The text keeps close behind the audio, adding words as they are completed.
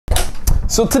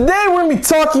So today we're gonna be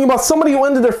talking about somebody who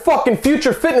ended their fucking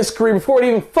future fitness career before it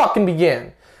even fucking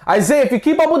began. Isaiah, if you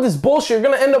keep up with this bullshit, you're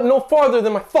gonna end up no farther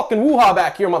than my fucking woo-ha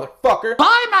back here, motherfucker.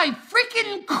 Buy my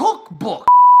freaking cookbook!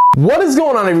 What is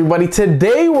going on, everybody?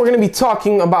 Today we're gonna be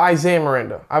talking about Isaiah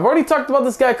Miranda. I've already talked about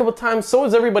this guy a couple times, so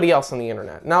has everybody else on the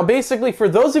internet. Now, basically, for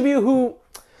those of you who,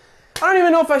 I don't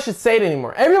even know if I should say it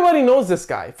anymore. Everybody knows this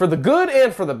guy, for the good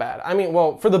and for the bad. I mean,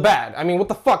 well, for the bad. I mean, what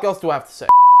the fuck else do I have to say?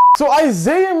 So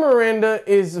Isaiah Miranda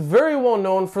is very well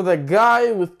known for the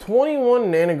guy with 21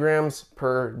 nanograms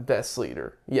per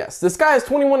deciliter. Yes, this guy has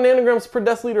 21 nanograms per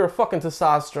deciliter of fucking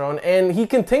testosterone, and he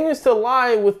continues to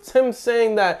lie with him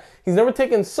saying that he's never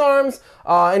taken SARMs,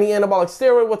 any anabolic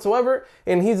steroid whatsoever,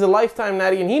 and he's a lifetime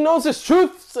natty, and he knows his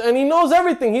truths, and he knows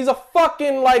everything. He's a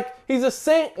fucking, he's a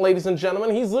saint, ladies and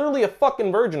gentlemen. He's literally a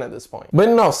fucking virgin at this point. But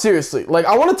no, seriously,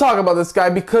 I want to talk about this guy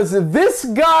because this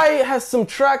guy has some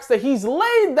tracks that he's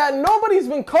laid that nobody's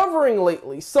been covering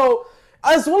lately. So,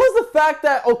 as well as the fact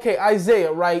that, okay,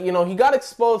 Isaiah, right, you know, he got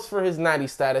exposed for his natty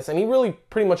status, and he really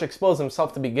pretty much exposed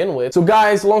himself to begin with. So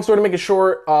guys, long story to make it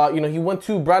short, you know, he went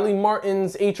to Bradley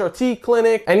Martin's HRT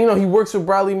clinic, and, you know, he works with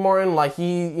Bradley Martin,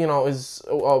 he, you know, is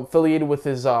affiliated with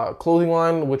his clothing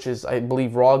line, which is, I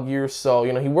believe, Raw Gear. So,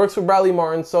 you know, he works with Bradley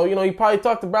Martin, so, you know, he probably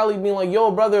talked to Bradley being like,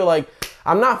 yo, brother,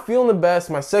 I'm not feeling the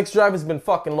best. My sex drive has been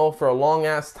fucking low for a long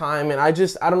ass time, and I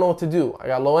don't know what to do. I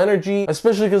got low energy,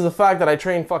 especially because of the fact that I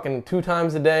train fucking 2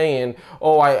 times a day, and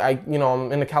you know,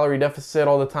 I'm in a calorie deficit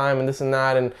all the time, and this and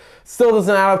that, and still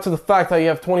doesn't add up to the fact that you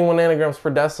have 21 nanograms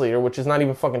per deciliter, which is not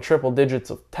even fucking triple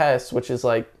digits of tests, which is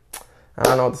I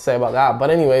don't know what to say about that. But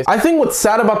anyways, I think what's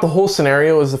sad about the whole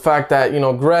scenario is the fact that, you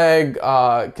know, Greg,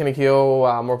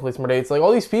 Kenikio, More Plates, More Dates,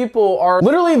 all these people are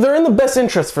literally, they're in the best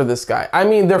interest for this guy. I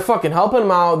mean, they're fucking helping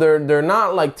him out. They're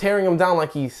not tearing him down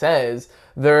like he says.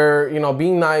 They're, you know,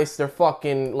 being nice. They're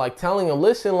fucking telling him,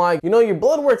 listen, you know, your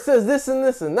blood work says this and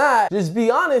this and that. Just be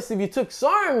honest if you took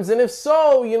SARMs, and if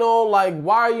so, you know,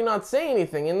 why are you not saying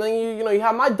anything? And then you know, you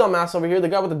have my dumb ass over here, the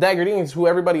guy with the dagger earrings, who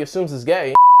everybody assumes is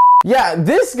gay. Yeah,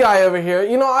 this guy over here,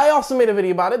 you know, I also made a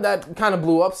video about it that kind of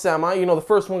blew up semi. You know, the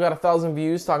first one got 1,000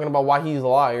 views talking about why he's a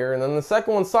liar. And then the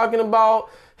second one's talking about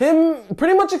him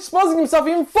pretty much exposing himself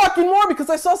even fucking more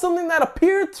because I saw something that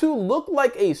appeared to look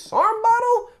like a SARM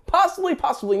bottle. Possibly,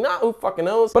 possibly not, who fucking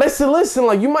knows. But I said,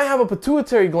 listen, you might have a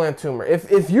pituitary gland tumor.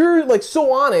 If you're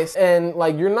so honest and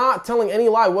you're not telling any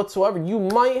lie whatsoever, you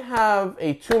might have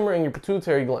a tumor in your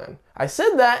pituitary gland. I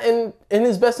said that in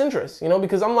his best interest, you know,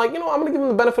 because I'm you know, I'm gonna give him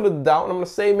the benefit of the doubt, and I'm gonna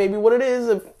say maybe what it is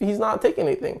if he's not taking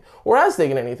anything or has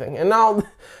taken anything. And now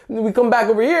we come back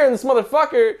over here and this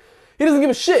motherfucker, he doesn't give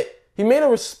a shit. He made a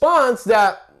response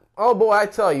that, oh boy, I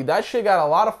tell you, that shit got a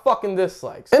lot of fucking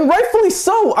dislikes. And rightfully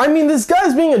so. I mean, this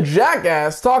guy's being a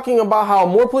jackass, talking about how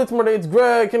More Plates, More Dates,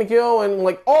 Greg, Kenikio,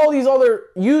 and all these other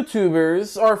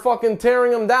YouTubers are fucking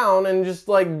tearing him down and just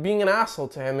being an asshole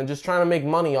to him and just trying to make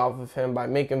money off of him by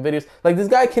making videos. This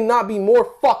guy cannot be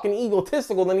more fucking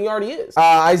egotistical than he already is.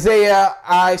 Isaiah,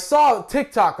 I saw a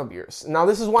TikTok of yours. Now,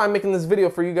 this is why I'm making this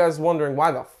video, for you guys wondering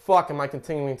why the fuck am I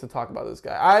continuing to talk about this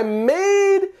guy. I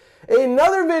made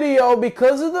another video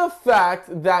because of the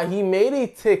fact that he made a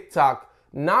TikTok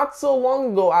not so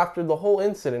long ago after the whole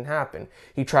incident happened.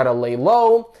 He tried to lay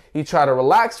low, he tried to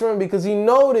relax from him because he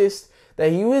noticed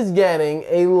that he was getting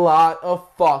a lot of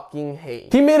fucking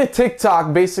hate. He made a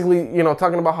TikTok basically, you know,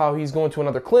 talking about how he's going to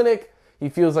another clinic. He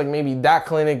feels like maybe that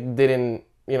clinic didn't,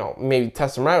 you know, maybe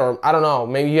test him right, or I don't know,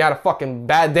 maybe he had a fucking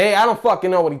bad day. I don't fucking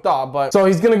know what he thought, but so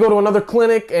he's gonna go to another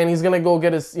clinic and he's gonna go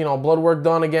get his, you know, blood work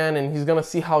done again, and he's gonna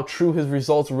see how true his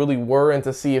results really were and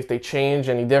to see if they change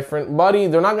any different. Buddy,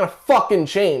 they're not gonna fucking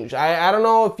change. I don't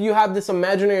know if you have this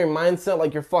imaginary mindset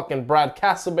like you're fucking Brad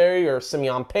Castleberry or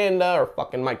Simeon Panda or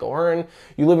fucking Michael Hearn.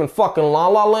 You live in fucking La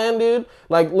La Land, dude.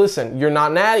 Listen, you're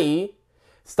not natty.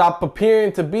 Stop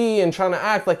appearing to be and trying to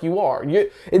act like you are.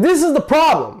 This is the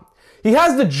problem. He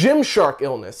has the Gymshark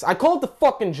illness. I call it the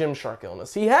fucking Gymshark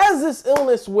illness. He has this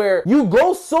illness where you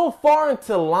go so far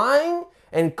into lying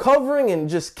and covering and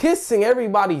just kissing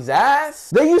everybody's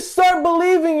ass that you start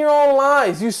believing your own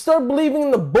lies. You start believing in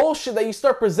the bullshit that you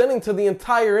start presenting to the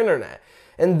entire internet.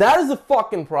 And that is a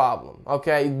fucking problem,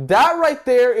 okay? That right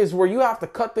there is where you have to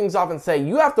cut things off and say,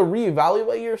 you have to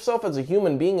reevaluate yourself as a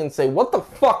human being and say, what the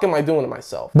fuck am I doing to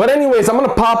myself? But anyways, I'm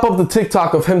gonna pop up the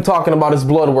TikTok of him talking about his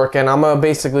blood work, and I'm gonna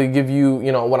basically give you,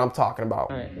 you know, what I'm talking about.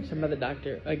 All right, so I'm at the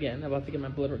doctor again. I'm about to get my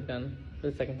blood work done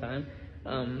for the second time.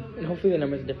 And hopefully the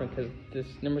numbers are different because this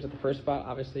number's at the first spot.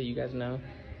 Obviously, you guys know.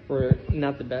 We're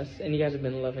not the best, and you guys have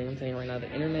been loving. I'm telling you right now, the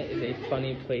internet is a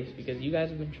funny place because you guys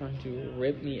have been trying to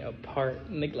rip me apart.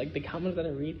 And like the comments that I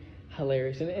read,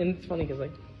 hilarious. And it's funny because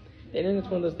the internet's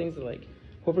one of those things that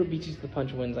whoever beats you to the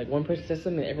punch wins. Like, one person says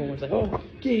something and everyone's like, oh,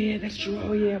 yeah, that's true,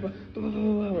 oh, yeah, blah, blah,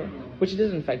 blah, blah. Which it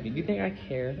doesn't affect me. Do you think I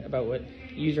care about what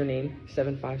username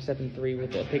 7573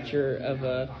 with a picture of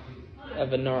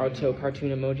a Naruto cartoon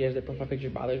emoji as their profile picture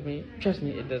bothers me? Trust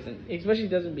me, it doesn't. Especially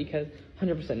doesn't because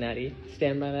 100% natty.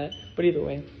 Stand by that. But either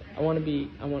way, I want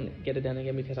to get it done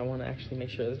again because I want to actually make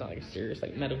sure there's not like a serious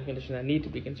like medical condition I need to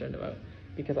be concerned about.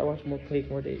 Because I watched More Plates,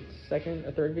 More Dates second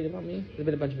or third video about me. There's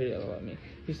been a bunch of videos about me.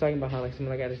 He's talking about how like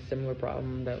someone got a similar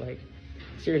problem, that like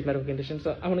serious medical condition.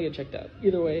 So I want to get checked out.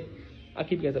 Either way, I'll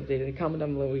keep you guys updated. Comment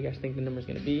down below what you guys think the number's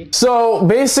gonna be. So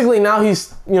basically now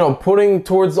he's, you know, putting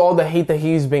towards all the hate that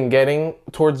he's been getting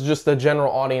towards just the general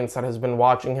audience that has been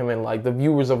watching him and like the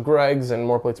viewers of Greg's and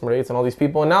More Plates, More Dates and all these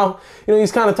people. And now, you know,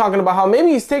 he's kind of talking about how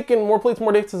maybe he's taking More Plates,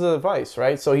 More Dates as advice,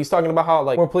 right? So he's talking about how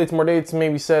like More Plates, More Dates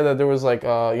maybe said that there was like,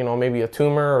 you know, maybe a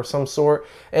tumor or some sort.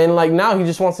 And like now he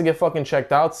just wants to get fucking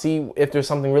checked out, see if there's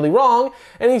something really wrong.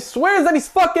 And he swears that he's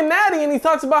fucking natty, and he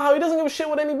talks about how he doesn't give a shit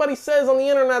what anybody says on the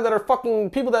internet that are fucking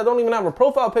people that don't even have a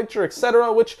profile picture,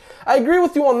 etc. Which I agree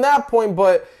with you on that point,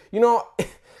 but you know,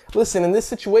 listen, in this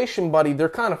situation, buddy, they're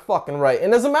kind of fucking right.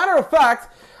 And as a matter of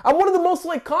fact, I'm one of the most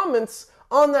liked comments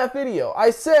on that video. I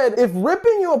said, if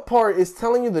ripping you apart is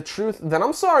telling you the truth, then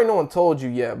I'm sorry no one told you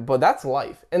yet, but that's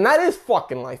life. And that is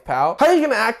fucking life, pal. How are you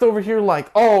gonna act over here like,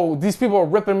 oh, these people are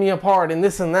ripping me apart and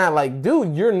this and that? Like,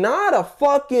 dude, you're not a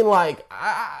fucking like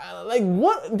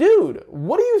what, dude,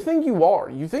 what do you think you are?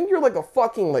 You think you're like a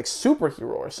fucking like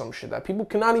superhero or some shit that people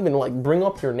cannot even like bring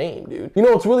up your name, dude. You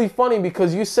know, it's really funny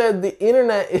because you said the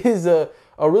internet is a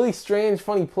really strange,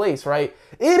 funny place, right?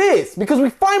 It is, because we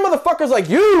find motherfuckers like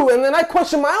you, and then I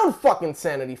question my own fucking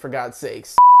sanity, for God's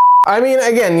sakes. I mean,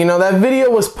 again, you know, that video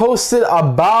was posted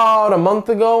about a month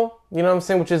ago, you know what I'm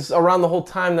saying, which is around the whole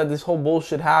time that this whole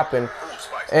bullshit happened.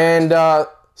 And,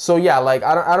 so yeah, like,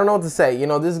 I don't know what to say. You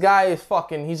know, this guy is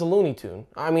fucking, he's a Looney Tune.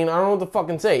 I mean, I don't know what to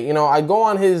fucking say. You know, I go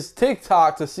on his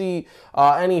TikTok to see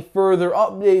any further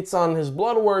updates on his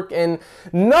blood work, and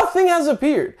nothing has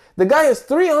appeared. The guy has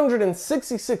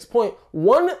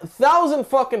 366.1 thousand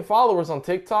fucking followers on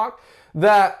TikTok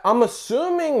that I'm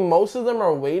assuming most of them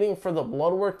are waiting for the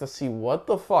blood work to see what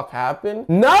the fuck happened.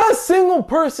 Not a single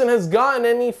person has gotten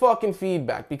any fucking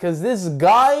feedback because this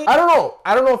guy, I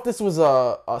don't know if this was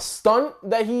a stunt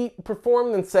that he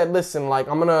performed and said, listen, like,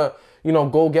 I'm gonna, you know,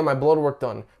 go get my blood work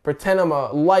done. Pretend I'm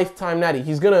a lifetime natty.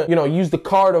 He's gonna, you know, use the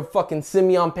card of fucking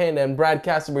Simeon Panda and Brad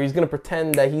Casper. He's gonna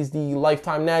pretend that he's the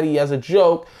lifetime natty as a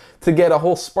joke to get a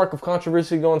whole spark of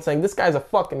controversy going, saying this guy's a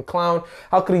fucking clown.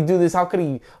 How could he do this? How could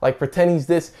he like pretend he's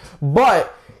this?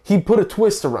 But he put a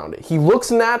twist around it. He looks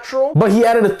natural, but he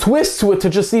added a twist to it to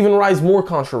just even rise more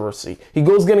controversy. He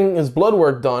goes getting his blood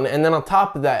work done, and then on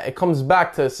top of that, it comes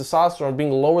back to testosterone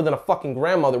being lower than a fucking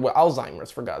grandmother with Alzheimer's,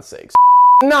 for God's sakes.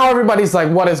 Now everybody's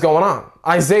like, what is going on?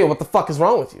 Isaiah, what the fuck is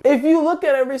wrong with you? If you look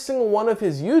at every single one of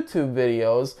his YouTube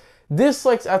videos,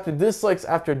 dislikes after dislikes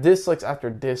after dislikes after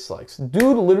dislikes.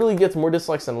 Dude literally gets more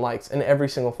dislikes than likes in every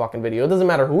single fucking video. It doesn't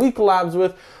matter who he collabs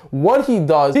with, what he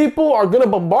does. People are gonna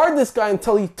bombard this guy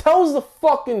until he tells the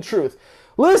fucking truth.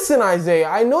 Listen, Isaiah,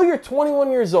 I know you're 21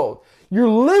 years old. You're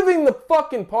living the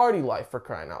fucking party life, for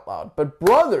crying out loud. But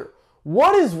brother,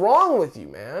 what is wrong with you,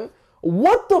 man?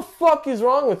 What the fuck is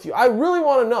wrong with you? I really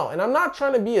want to know. And I'm not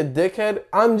trying to be a dickhead.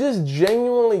 I'm just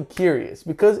genuinely curious.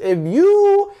 Because if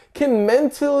you can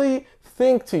mentally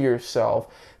think to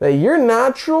yourself that you're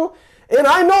natural, and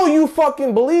I know you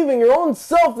fucking believe in your own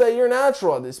self that you're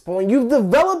natural at this point. You've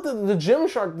developed the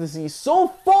Gymshark disease so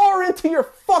far into your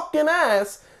fucking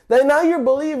ass that now you're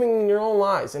believing in your own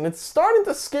lies. And it's starting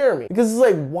to scare me. Because it's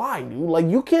like, why, dude? Like,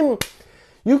 you can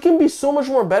be so much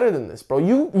more better than this, bro.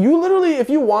 You literally, if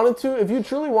you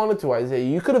truly wanted to, Isaiah,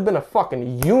 you could have been a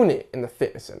fucking unit in the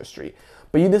fitness industry.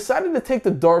 But you decided to take the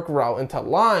dark route into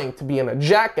lying, to being a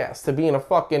jackass, to being a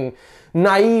fucking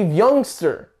naive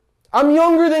youngster. I'm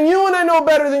younger than you and I know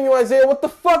better than you, Isaiah. What the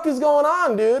fuck is going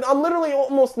on, dude? I'm literally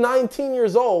almost 19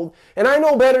 years old and I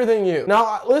know better than you.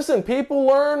 Now, listen, people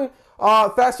learn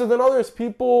faster than others.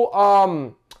 People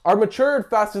are matured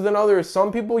faster than others.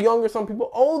 Some people younger, some people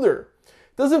older.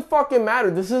 Doesn't fucking matter.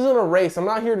 This isn't a race. I'm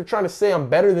not here to try to say I'm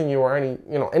better than you or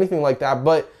anything like that.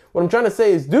 But what I'm trying to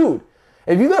say is, dude,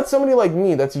 if you got somebody like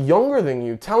me that's younger than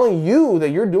you telling you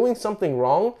that you're doing something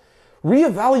wrong,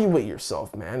 reevaluate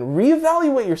yourself, man.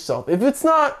 Reevaluate yourself. If it's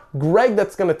not Greg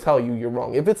that's going to tell you you're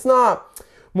wrong, if it's not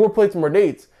More Plates, More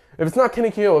Dates, if it's not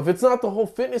Kenny Keogh, if it's not the whole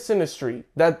fitness industry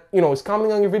that, you know, is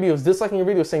commenting on your videos, disliking your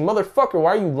videos, saying, motherfucker,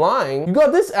 why are you lying? You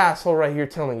got this asshole right here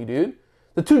telling you, dude.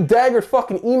 The two daggered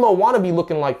fucking emo wannabe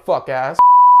looking like fuck ass.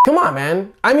 Come on,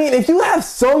 man. I mean, if you have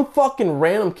some fucking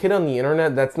random kid on the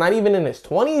internet that's not even in his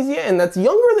 20s yet, and that's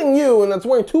younger than you, and that's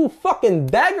wearing 2 fucking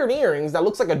daggered earrings that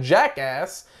looks like a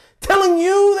jackass, telling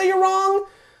you that you're wrong,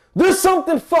 there's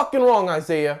something fucking wrong,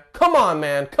 Isaiah. Come on,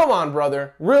 man. Come on,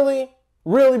 brother. Really?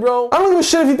 Really, bro? I don't give a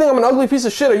shit if you think I'm an ugly piece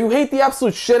of shit or you hate the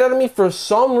absolute shit out of me for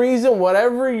some reason,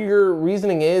 whatever your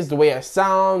reasoning is, the way I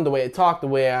sound, the way I talk, the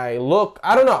way I look,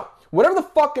 I don't know. Whatever the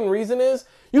fucking reason is,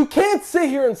 you can't sit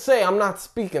here and say I'm not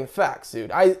speaking facts,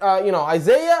 dude.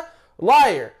 Isaiah,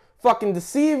 liar. Fucking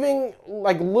deceiving,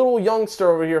 like, little youngster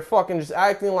over here, fucking just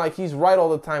acting like he's right all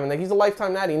the time and that he's a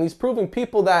lifetime natty, and he's proving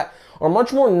people that are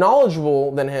much more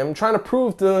knowledgeable than him, trying to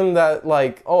prove to them that,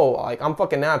 like, oh, like, I'm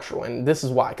fucking natural, and this is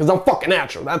why, because I'm fucking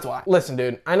natural, that's why. Listen,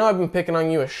 dude, I know I've been picking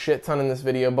on you a shit ton in this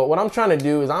video, but what I'm trying to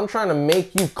do is I'm trying to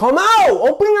make you come out,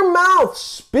 open your mouth,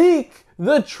 speak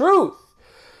the truth.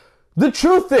 The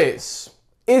truth is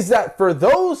that for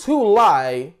those who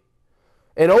lie,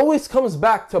 it always comes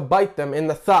back to bite them in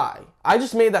the thigh. I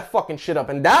just made that fucking shit up,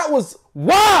 and that was,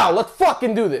 wow, let's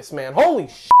fucking do this, man. Holy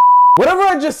shit. Whatever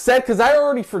I just said, because I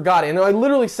already forgot it, and I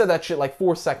literally said that shit like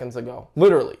 4 seconds ago.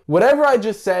 Literally. Whatever I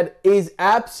just said is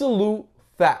absolute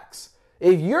facts.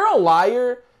 If you're a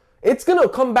liar, it's gonna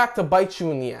come back to bite you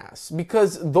in the ass,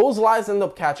 because those lies end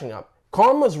up catching up.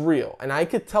 Karma's real, and I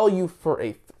could tell you for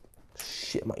a...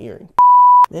 Shit, my earring.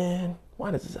 Man,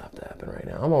 why does this have to happen right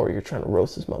now? I'm over here trying to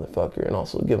roast this motherfucker and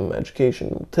also give him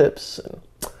educational tips and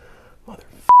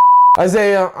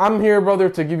Isaiah, I'm here, brother,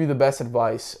 to give you the best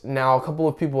advice. Now, a couple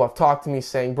of people have talked to me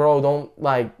saying, bro, don't,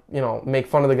 like, you know, make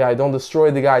fun of the guy. Don't destroy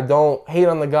the guy. Don't hate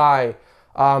on the guy.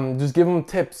 Just give him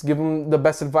tips. Give him the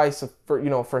best advice for, you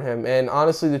know, for him. And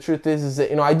honestly, the truth is that,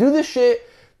 you know, I do this shit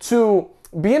to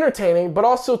be entertaining, but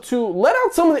also to let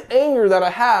out some of the anger that I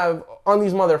have on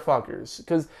these motherfuckers.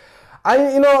 Because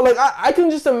I can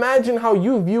just imagine how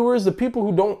you viewers, the people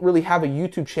who don't really have a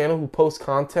YouTube channel, who post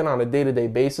content on a day-to-day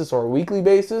basis or a weekly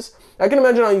basis, I can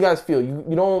imagine how you guys feel.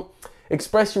 You don't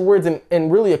express your words,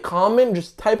 and really a comment,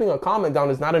 just typing a comment down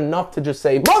is not enough to just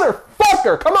say,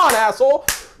 motherfucker, come on, asshole.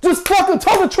 Just fucking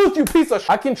tell the truth, you piece of shit.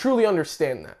 I can truly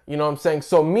understand that. You know what I'm saying?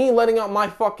 So me letting out my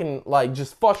fucking, like,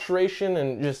 just frustration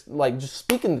and just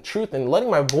speaking the truth and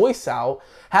letting my voice out,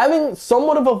 having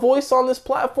somewhat of a voice on this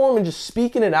platform and just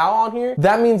speaking it out on here,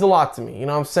 that means a lot to me. You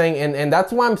know what I'm saying? And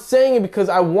that's why I'm saying it, because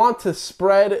I want to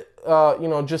spread,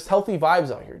 just healthy vibes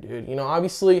out here, dude. You know,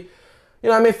 obviously, you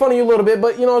know, I made fun of you a little bit,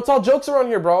 but, you know, it's all jokes around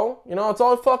here, bro. You know, it's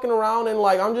all fucking around, and,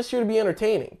 like, I'm just here to be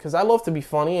entertaining, because I love to be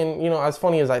funny, and, you know, as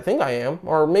funny as I think I am,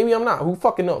 or maybe I'm not. Who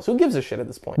fucking knows? Who gives a shit at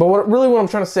this point? But what I'm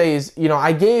trying to say is, you know,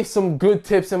 I gave some good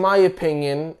tips, in my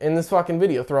opinion, in this fucking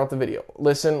video, throughout the video.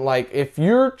 Listen, like, if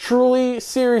you're truly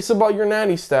serious about your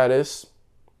natty status,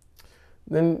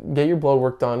 then get your blood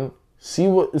work done. See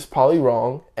what is probably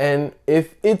wrong, and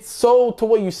if it's so to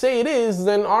what you say it is,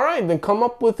 then all right, then come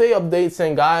up with a update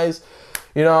saying, guys,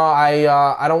 you know,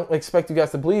 I don't expect you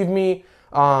guys to believe me.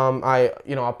 I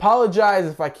apologize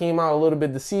if I came out a little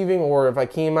bit deceiving or if I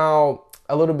came out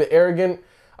a little bit arrogant.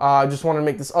 I just wanted to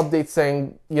make this update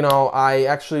saying, you know, I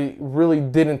actually really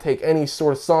didn't take any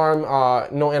sort of SARM,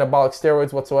 no anabolic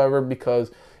steroids whatsoever,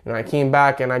 because, you know, I came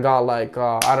back and I got, like,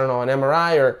 I don't know, an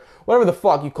MRI or whatever the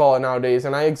fuck you call it nowadays,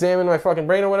 and I examined my fucking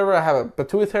brain or whatever. I have a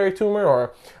pituitary tumor,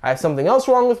 or I have something else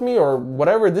wrong with me, or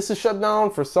whatever. This is shut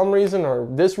down for some reason, or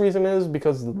this reason is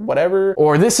because whatever,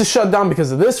 or this is shut down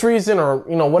because of this reason, or,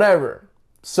 you know, whatever.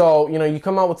 So, you know, you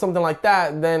come out with something like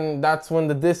that, then that's when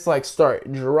the dislikes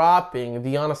start dropping,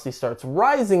 the honesty starts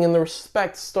rising, and the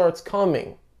respect starts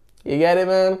coming. You get it,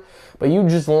 man? But you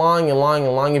just lying and lying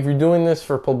and lying. If you're doing this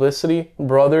for publicity,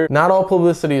 brother, not all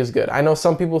publicity is good. I know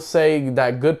some people say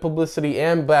that good publicity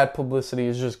and bad publicity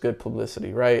is just good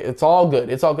publicity, right? It's all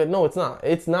good. It's all good. No, it's not.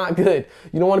 It's not good.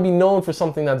 You don't want to be known for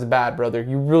something that's bad, brother.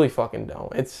 You really fucking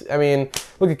don't. I mean,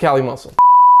 look at Cali Muscle.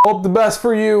 Hope the best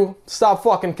for you. Stop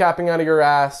fucking capping out of your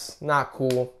ass. Not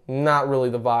cool. Not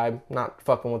really the vibe. Not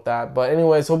fucking with that. But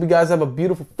anyways, hope you guys have a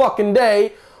beautiful fucking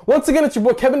day. Once again, it's your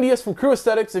boy Kevin Diaz from Crew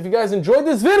Aesthetics. If you guys enjoyed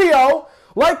this video,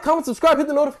 like, comment, subscribe, hit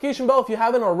the notification bell if you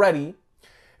haven't already.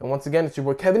 And once again, it's your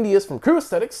boy Kevin Diaz from Crew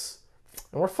Aesthetics,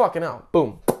 and we're fucking out.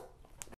 Boom.